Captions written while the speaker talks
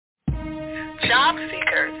Job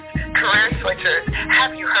seekers, career switchers,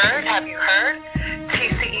 have you heard?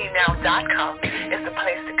 TCEnow.com is the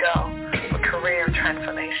place to go for career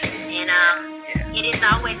transformation. And it is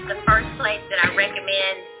always the first place that I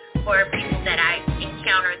recommend for people that I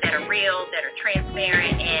encounter that are real, that are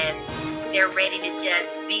transparent, and they're ready to just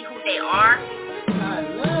be who they are. I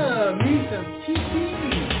love me some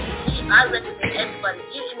TCE. I recommend everybody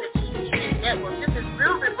get in the TCE network. This is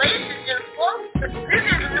real relationships, folks. This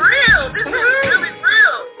is real. This is really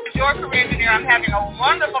real. As your career engineer, I'm having a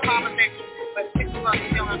wonderful conversation with 6-month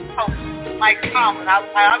children's coach Mike Tomlin. I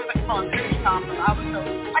was going to call him Coach Tomlin. I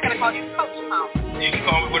got to call you Coach Tomlin. You can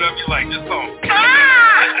call me whatever you like. Just call me.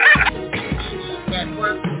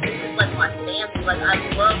 Network. This is like my family. Like, I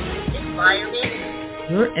love this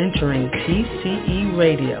environment. You're entering TCE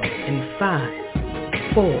Radio in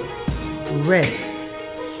 5, 4, ready,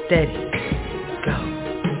 steady, go.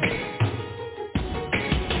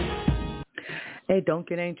 Hey, don't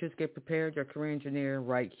get anxious, get prepared. Your career engineer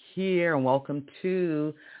right here, and welcome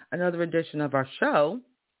to another edition of our show.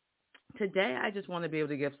 Today, I just want to be able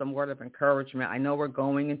to give some word of encouragement. I know we're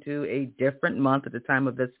going into a different month at the time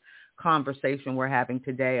of this conversation we're having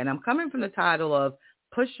today, and I'm coming from the title of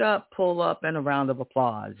Push Up, Pull Up, and a Round of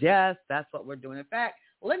Applause. Yes, that's what we're doing. In fact,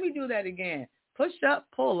 let me do that again. Push up,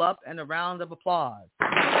 pull up, and a round of applause.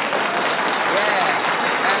 Yeah.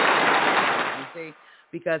 You see?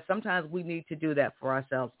 Because sometimes we need to do that for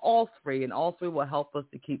ourselves, all three, and all three will help us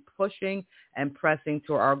to keep pushing and pressing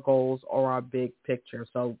to our goals or our big picture.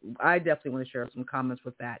 So I definitely want to share some comments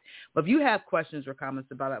with that. But if you have questions or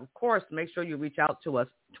comments about it, of course, make sure you reach out to us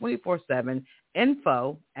 24/7,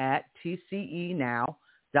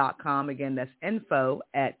 info@tcenow.com. Again, that's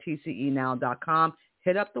info@tcenow.com.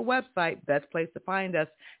 Hit up the website, best place to find us,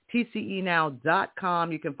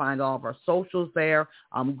 tcenow.com. You can find all of our socials there.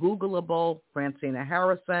 I'm Googleable, Francina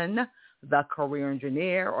Harrison, the career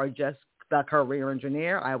engineer, or just the career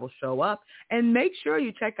engineer. I will show up. And make sure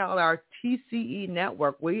you check out our TCE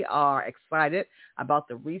network. We are excited about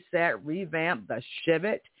the reset, revamp, the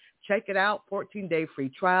Shivit. Check it out, 14-day free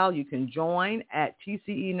trial. You can join at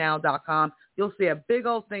tcenow.com. You'll see a big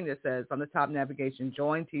old thing that says on the top navigation,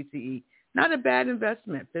 join TCE. Not a bad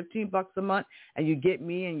investment, $15 a month, and you get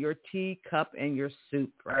me and your tea, cup, and your soup,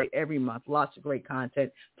 right, every month. Lots of great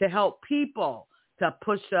content to help people to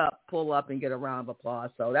push up, pull up, and get a round of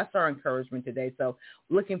applause. So that's our encouragement today. So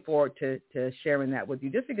looking forward to sharing that with you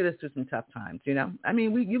just to get us through some tough times, you know. I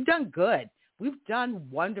mean, you've done good. We've done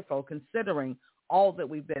wonderful considering all that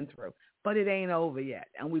we've been through, but it ain't over yet,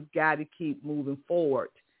 and we've got to keep moving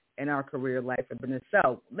forward in our career life and business.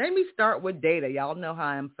 So let me start with data. Y'all know how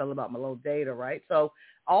I'm feeling about my little data, right? So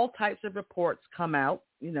all types of reports come out,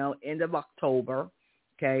 you know, end of October,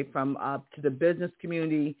 okay, from to the business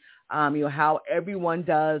community, you know, how everyone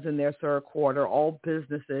does in their third quarter, all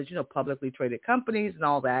businesses, you know, publicly traded companies and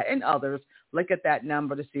all that, and others look at that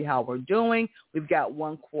number to see how we're doing. We've got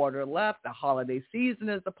 1 quarter left. The holiday season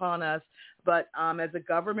is upon us. But as a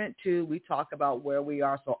government, too, we talk about where we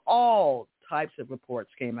are. So all types of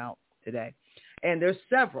reports came out today. And there's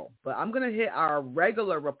several, but I'm going to hit our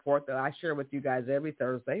regular report that I share with you guys every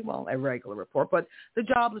Thursday. Well, a regular report, but the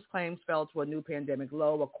jobless claims fell to a new pandemic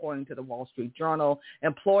low, according to the Wall Street Journal.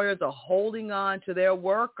 Employers are holding on to their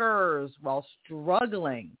workers while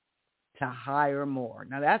struggling to hire more.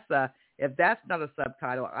 Now, if that's not a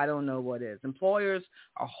subtitle, I don't know what is. Employers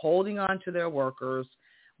are holding on to their workers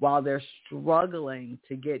while they're struggling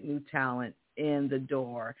to get new talent in the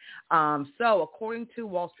door. So according to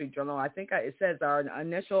Wall Street Journal, I think it says our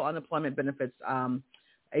initial unemployment benefits, a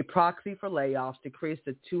proxy for layoffs, decreased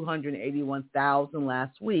to 281,000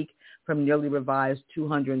 last week from nearly revised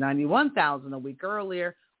 291,000 a week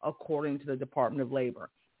earlier, according to the Department of Labor.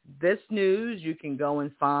 This news you can go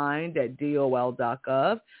and find at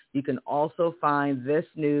dol.gov. You can also find this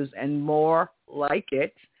news and more like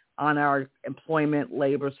it on our employment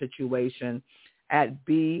labor situation at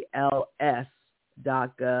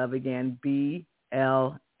bls.gov. Again,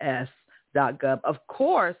 bls.gov. Of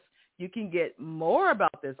course, you can get more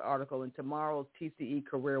about this article in tomorrow's TCE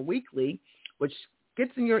Career Weekly, which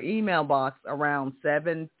gets in your email box around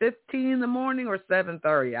 7:15 in the morning or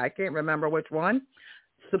 7:30. I can't remember which one.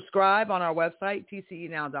 Subscribe on our website,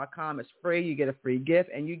 tcenow.com. It's free. You get a free gift,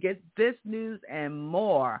 and you get this news and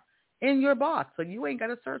more in your box. So you ain't got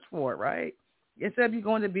to search for it, right? Instead of you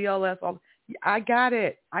going to BLS, I got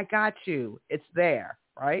it. I got you. It's there,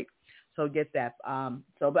 right? So get that.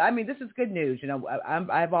 But I mean, this is good news. You know,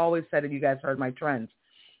 I've always said it. You guys heard my trends.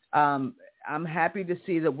 I'm happy to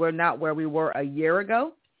see that we're not where we were a year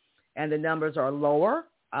ago, and the numbers are lower.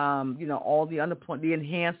 You know, all the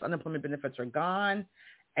enhanced unemployment benefits are gone,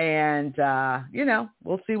 And,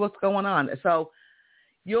 we'll see what's going on. So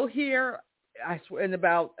you'll hear, I swear, in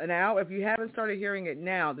about an hour, if you haven't started hearing it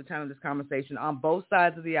now at the time of this conversation, on both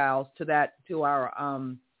sides of the aisles to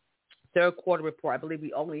our third quarter report. I believe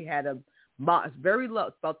we only had very low,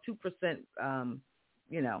 about 2%,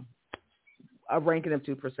 a ranking of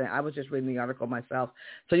 2%. I was just reading the article myself.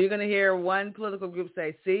 So you're going to hear one political group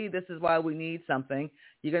say, see, this is why we need something.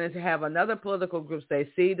 You're going to have another political group say,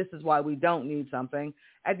 see, this is why we don't need something.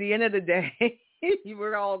 At the end of the day,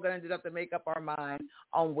 we're all going to just have to make up our mind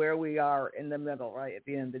on where we are in the middle, right, at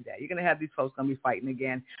the end of the day. You're going to have these folks going to be fighting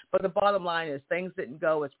again. But the bottom line is things didn't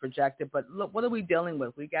go as projected. But look, what are we dealing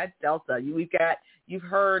with? We got Delta. You've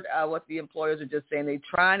heard what the employers are just saying. They're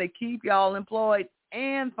trying to keep y'all employed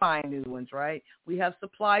and find new ones, right? We have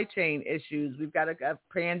supply chain issues. We've got a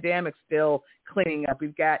pandemic still cleaning up.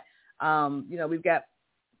 We've got,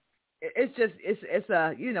 it's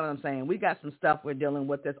you know what I'm saying? We got some stuff we're dealing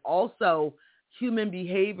with. There's also human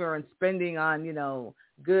behavior and spending on,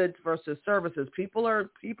 goods versus services. People are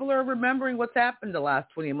remembering what's happened the last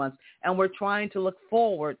 20 months, and we're trying to look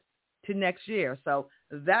forward to next year. So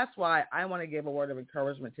that's why I want to give a word of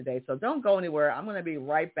encouragement today. So don't go anywhere. I'm going to be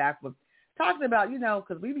right back with talking about,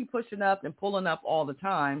 because we be pushing up and pulling up all the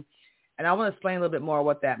time. And I want to explain a little bit more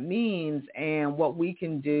what that means and what we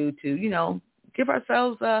can do to, give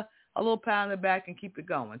ourselves a little pat on the back and keep it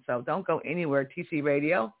going. So don't go anywhere. TC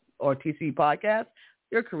Radio or TC Podcast,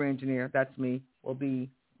 your career engineer. That's me. We'll be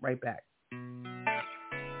right back.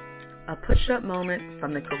 A push-up moment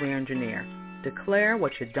from the career engineer. Declare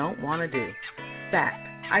what you don't want to do. Fact,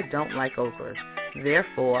 I don't like okras.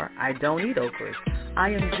 Therefore, I don't eat okras. I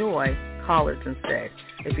enjoy collards instead.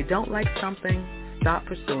 If you don't like something, stop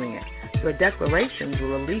pursuing it. Your declarations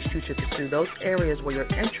will release you to pursue those areas where your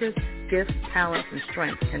interests, gifts, talents, and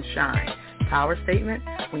strengths can shine. Power statement: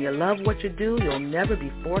 when you love what you do, you'll never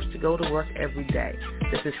be forced to go to work every day.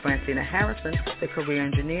 This is Francina Harrison, the career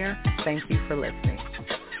engineer. Thank you for listening.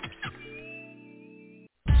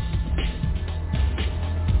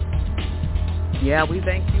 Yeah, we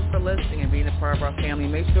thank you for listening and being a part of our family.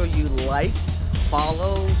 Make sure you like,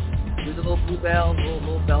 follow, do the little blue bell,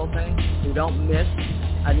 little bell thing, so you don't miss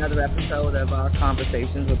another episode of our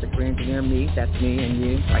conversations with the career engineer. Me, that's me and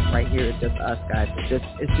you. Like right here, it's just us guys.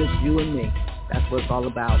 It's just you and me. That's what it's all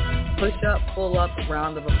about. Push up, pull up,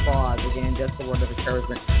 round of applause. Again, just a word of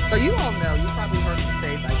encouragement. So you all know, you probably heard me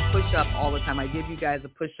say, like, push up all the time. I give you guys a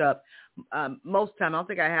push up most time. I don't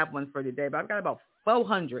think I have one for today, but I've got about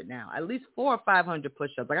 400 now, at least 400 or 500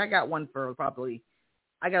 push-ups. Like I got one for probably,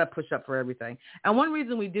 I got to push up for everything. And one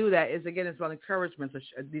reason we do that is, again, it's about encouragement. So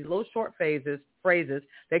these little short phrases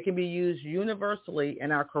that can be used universally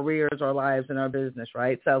in our careers, our lives, and our business,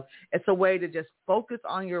 right? So it's a way to just focus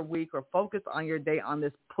on your week or focus on your day on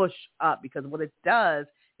this push up, because what it does,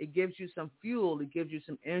 it gives you some fuel. It gives you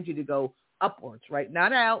some energy to go upwards, right?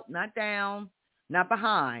 Not out, not down, not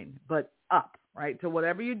behind, but up, right? To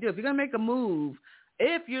whatever you do. If you're going to make a move,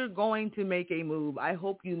 I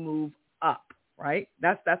hope you move up. Right?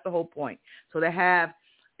 That's the whole point. So they have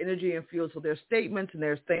energy and fuel. So there's statements and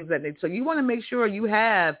there's things that so you want to make sure you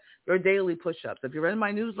have your daily push-ups. If you're in my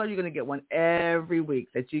newsletter, you're going to get one every week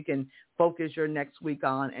that you can focus your next week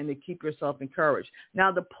on and to keep yourself encouraged.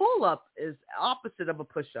 Now, the pull-up is opposite of a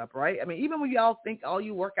push-up, right? I mean, even when y'all think all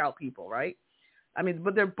you workout people, right? I mean,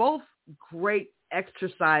 but they're both great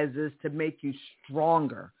exercises to make you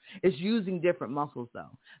stronger. It's using different muscles, though.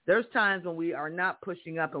 There's times when we are not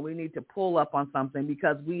pushing up and we need to pull up on something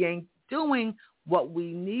because we ain't doing what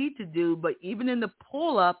we need to do. But even in the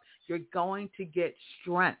pull up, you're going to get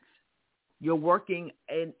strength. You're working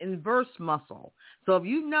an inverse muscle. So if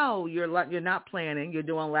you know you're not planning, you're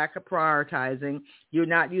doing lack of prioritizing, you're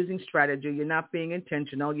not using strategy, you're not being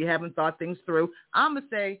intentional, you haven't thought things through, I'm going to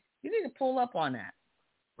say you need to pull up on that,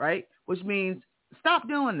 right? Which means stop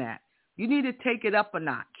doing that. You need to take it up a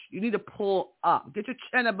notch. You need to pull up. Get your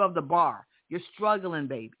chin above the bar. You're struggling,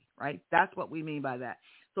 baby, right? That's what we mean by that.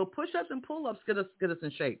 So push-ups and pull-ups get us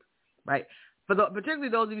in shape, right? Particularly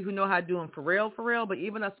those of you who know how to do them for real, but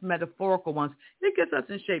even us metaphorical ones, it gets us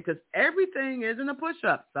in shape because everything isn't a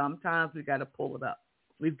push-up. Sometimes we got to pull it up.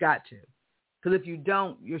 We've got to. Because if you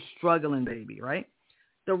don't, you're struggling, baby, right?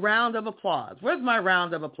 The round of applause. Where's my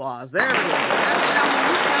round of applause? There it is.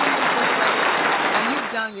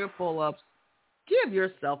 You've done your pull-ups, give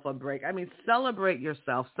yourself a break. I mean, celebrate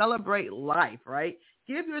yourself. Celebrate life, right?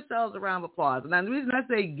 Give yourselves a round of applause. And the reason I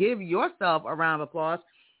say give yourself a round of applause,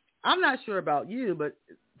 I'm not sure about you, but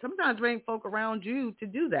sometimes there ain't folk around you to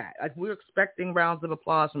do that. Like we're expecting rounds of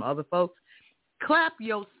applause from other folks. Clap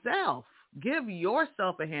yourself, Give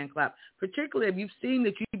yourself a hand clap, particularly if you've seen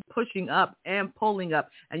that you're pushing up and pulling up,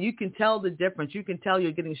 and you can tell the difference. You can tell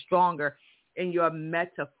you're getting stronger in your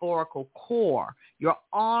metaphorical core. Your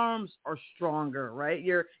arms are stronger, right?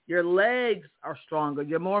 Your legs are stronger.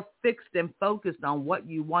 You're more fixed and focused on what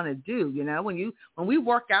you want to do. You know, when we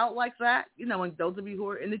work out like that, you know, when those of you who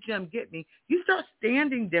are in the gym get me, you start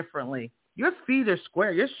standing differently. Your feet are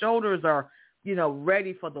square. Your shoulders are, you know,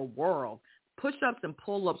 ready for the world. Push-ups and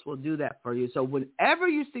pull-ups will do that for you. So whenever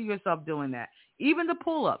you see yourself doing that, even the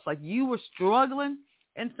pull-ups, like you were struggling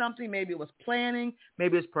in something, maybe it was planning,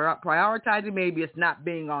 maybe it's prioritizing, maybe it's not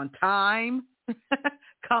being on time,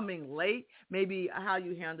 coming late, maybe how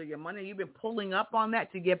you handle your money. You've been pulling up on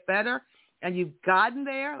that to get better, and you've gotten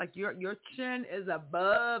there. Like your chin is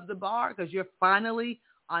above the bar because you're finally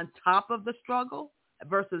on top of the struggle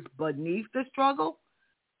versus beneath the struggle.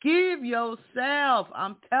 Give yourself,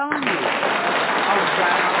 I'm telling you, a round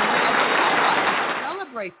of applause.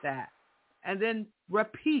 Celebrate that. And then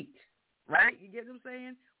repeat, right? You get what I'm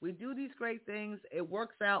saying? We do these great things. It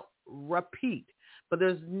works out. Repeat. But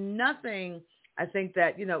there's nothing, I think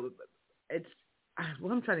that, you know, it's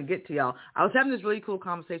what I'm trying to get to y'all. I was having this really cool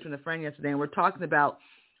conversation with a friend yesterday, and we're talking about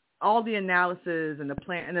all the analysis and the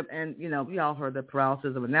plan, and you know, we all heard the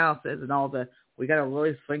paralysis of analysis and all the, we got to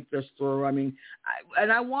really think this through. I mean,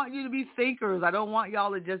 I want you to be thinkers. I don't want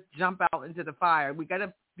y'all to just jump out into the fire. We got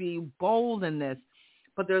to be bold in this.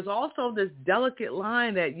 But there's also this delicate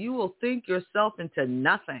line that you will think yourself into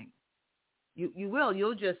nothing. You will.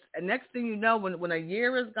 You'll just, and next thing you know, when a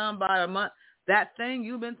year has gone by, a month, that thing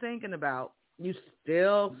you've been thinking about, you're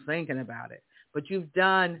still thinking about it. But you've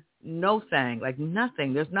done no thing, like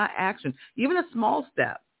nothing. There's not action, even a small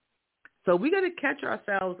step. So we got to catch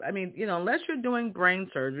ourselves. I mean, you know, unless you're doing brain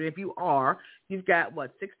surgery, if you are, you've got,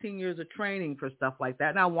 16 years of training for stuff like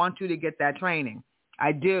that. And I want you to get that training.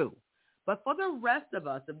 I do. But for the rest of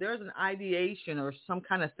us, if there's an ideation or some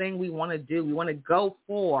kind of thing we want to do, we want to go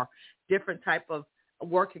for different type of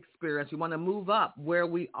work experience. We want to move up where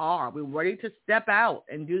we are. We're ready to step out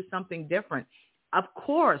and do something different. Of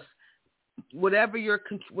course, whatever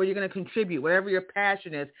where you're going to contribute, whatever your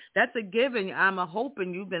passion is, that's a given. I'm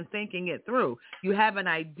hoping you've been thinking it through. You have an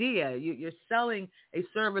idea. You're selling a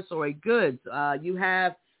service or a goods. You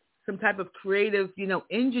have some type of creative, you know,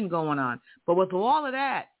 engine going on. But with all of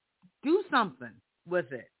that, do something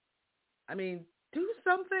with it. I mean, do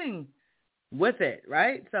something with it,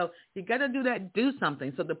 right? So you got to do that, do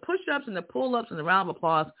something. So the push-ups and the pull-ups and the round of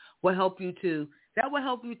applause will help you to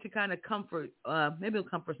kind of comfort, maybe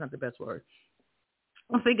comfort's not the best word.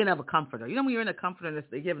 I'm thinking of a comforter. You know, when you're in a comforter,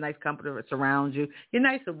 you have a nice comforter that surrounds you. You're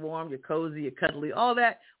nice and warm, you're cozy, you're cuddly, all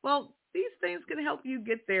that. Well, these things can help you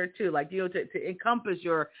get there too, like, you know, to encompass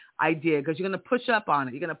your idea, because you're going to push up on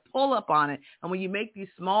it. You're going to pull up on it. And when you make these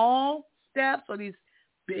small steps or these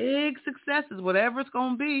big successes, whatever it's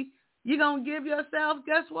going to be, you're going to give yourself,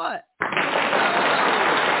 guess what?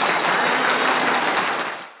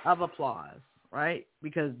 Of applause, right?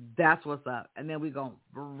 Because that's what's up. And then we're going to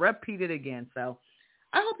repeat it again. So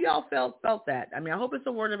I hope y'all felt that. I mean, I hope it's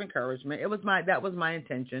a word of encouragement. That was my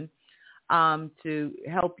intention, to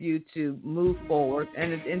help you to move forward.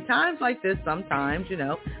 And in times like this, sometimes, you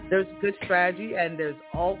know, there's good strategy and there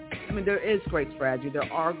is great strategy.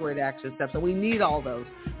 There are great action steps, and we need all those.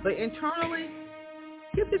 But internally,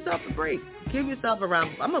 give yourself a break. Give yourself a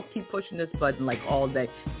round. I'm going to keep pushing this button like all day.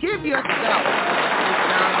 Give yourself this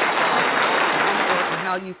round of applause and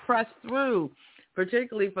how you press through,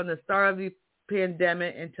 particularly from the start of the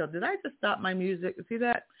pandemic until, did I just stop my music? See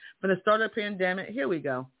that? From the start of the pandemic, here we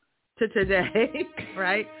go, to today,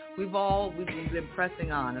 right? We've been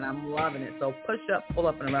pressing on, and I'm loving it. So push up, pull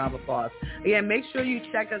up, and a round of applause. Again, make sure you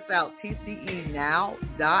check us out,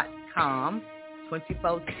 tcenow.com.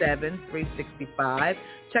 24/7, 365.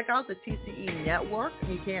 Check out the TCE network.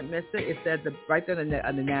 You can't miss it. It says right there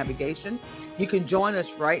on the navigation. You can join us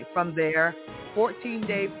right from there.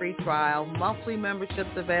 14-day free trial, monthly memberships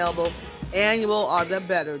available. Annual are the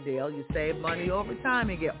better deal. You save money over time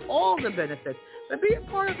and get all the benefits. But be a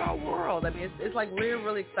part of our world. I mean, it's like we're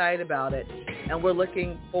really excited about it, and we're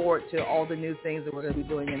looking forward to all the new things that we're going to be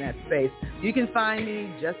doing in that space. You can find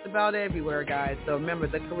me just about everywhere, guys. So remember,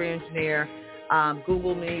 The Career Engineer.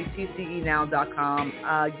 Google me, tcenow.com.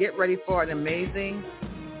 Get ready for an amazing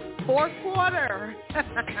fourth quarter. That's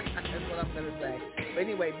what I'm going to say. But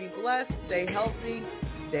anyway, be blessed, stay healthy,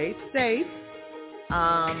 stay safe,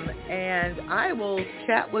 and I will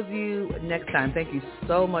chat with you next time. Thank you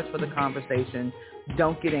so much for the conversation.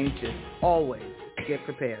 Don't get anxious. Always get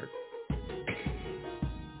prepared.